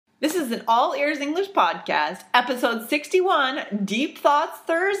This is an All Ears English podcast, episode 61, Deep Thoughts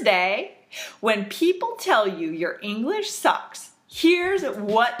Thursday. When people tell you your English sucks, here's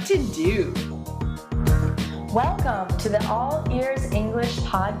what to do. Welcome to the All Ears English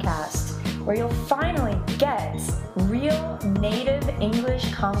podcast, where you'll finally get real native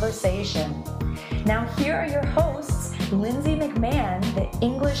English conversation. Now here are your hosts, Lindsay McMahon, the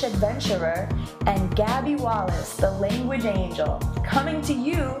English adventurer, and Gabby Wallace, the language angel, coming to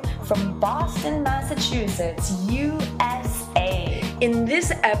you from Boston, Massachusetts, USA. In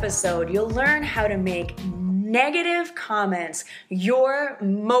this episode, you'll learn how to make negative comments your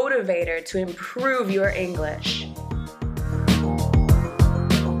motivator to improve your English.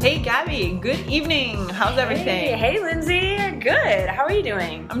 Hey Gabby, good evening. How's everything? Hey Lindsay, good. How are you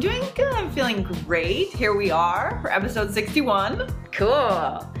doing? I'm doing good. I'm feeling great. Here we are for episode 61.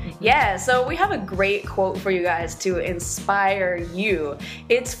 Cool. Yeah, so we have a great quote for you guys to inspire you.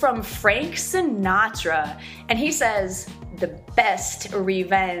 It's from Frank Sinatra, and he says, "The best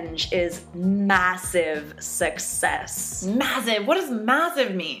revenge is massive success." Massive. What does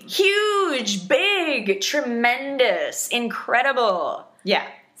massive mean? Huge, big, tremendous, incredible. Yeah.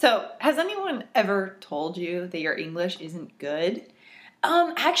 So, has anyone ever told you that your English isn't good?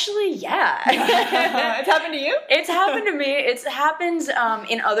 Actually, yeah. It's happened to you? It's happened to me. It's happened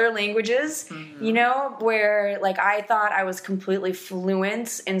in other languages, you know, where like I thought I was completely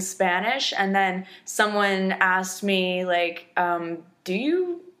fluent in Spanish, and then someone asked me like, do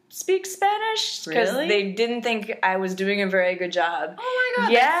you speak Spanish? Because Really? they didn't think I was doing a very good job. Oh my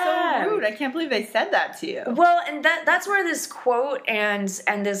god, Yeah. that's so rude. I can't believe they said that to you. Well, and that's where this quote and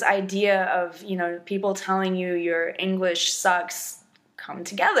this idea of, you know, people telling you your English sucks come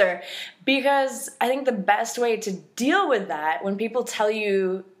together, because I think the best way to deal with that when people tell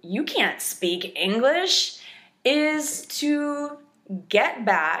you you can't speak English is to get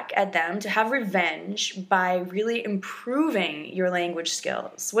back at them, to have revenge by really improving your language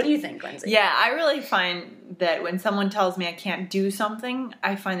skills. What do you think, Lindsay? Yeah, I really find that when someone tells me I can't do something,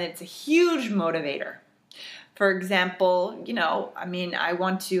 I find that it's a huge motivator. For example, you know, I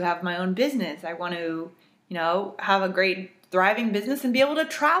want to have my own business. I want to, you know, have a great thriving business and be able to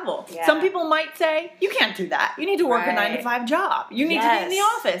travel. Yeah. Some people might say, you can't do that. You need to work a 9-to-5 job. You need to be in the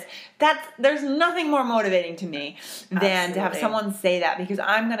office. There's nothing more motivating to me than to have someone say that, because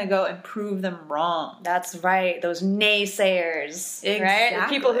I'm going to go and prove them wrong. That's right. Those naysayers, Exactly. right? The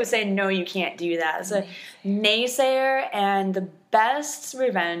people who say, no, you can't do that. It's a naysayer, and the best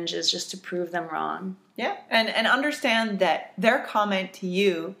revenge is just to prove them wrong. Yeah, and understand that their comment to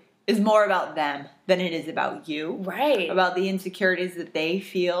you is more about them than it is about you. Right. About the insecurities that they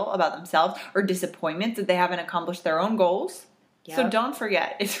feel about themselves, or disappointments that they haven't accomplished their own goals. Yep. So don't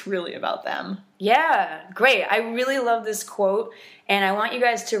forget, it's really about them. Yeah, great. I really love this quote, and I want you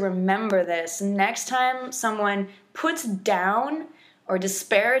guys to remember this. Next time someone puts down or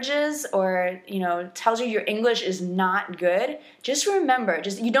disparages or, you know, tells you your English is not good, just remember,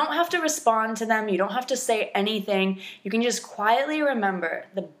 you don't have to respond to them. You don't have to say anything. You can just quietly remember,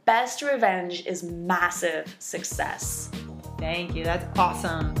 the best revenge is massive success. Thank you. That's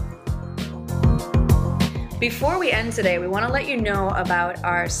awesome. Before we end today, we want to let you know about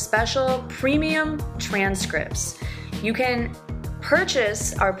our special premium transcripts. You can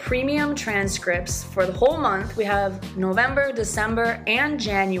purchase our premium transcripts for the whole month. We have November, December, and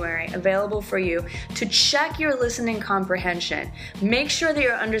January available for you to check your listening comprehension. Make sure that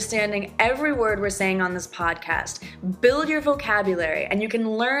you're understanding every word we're saying on this podcast. Build your vocabulary, and you can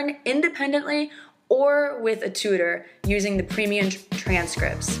learn independently or with a tutor using the premium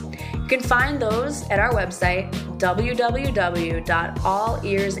transcripts. You can find those at our website,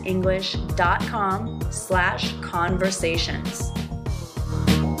 www.allearsenglish.com/conversations.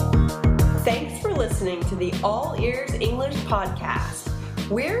 Thanks for listening to the All Ears English podcast.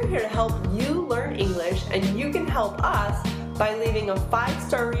 We're here to help you learn English, and you can help us by leaving a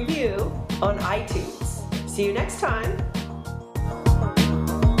 5-star review on iTunes. See you next time.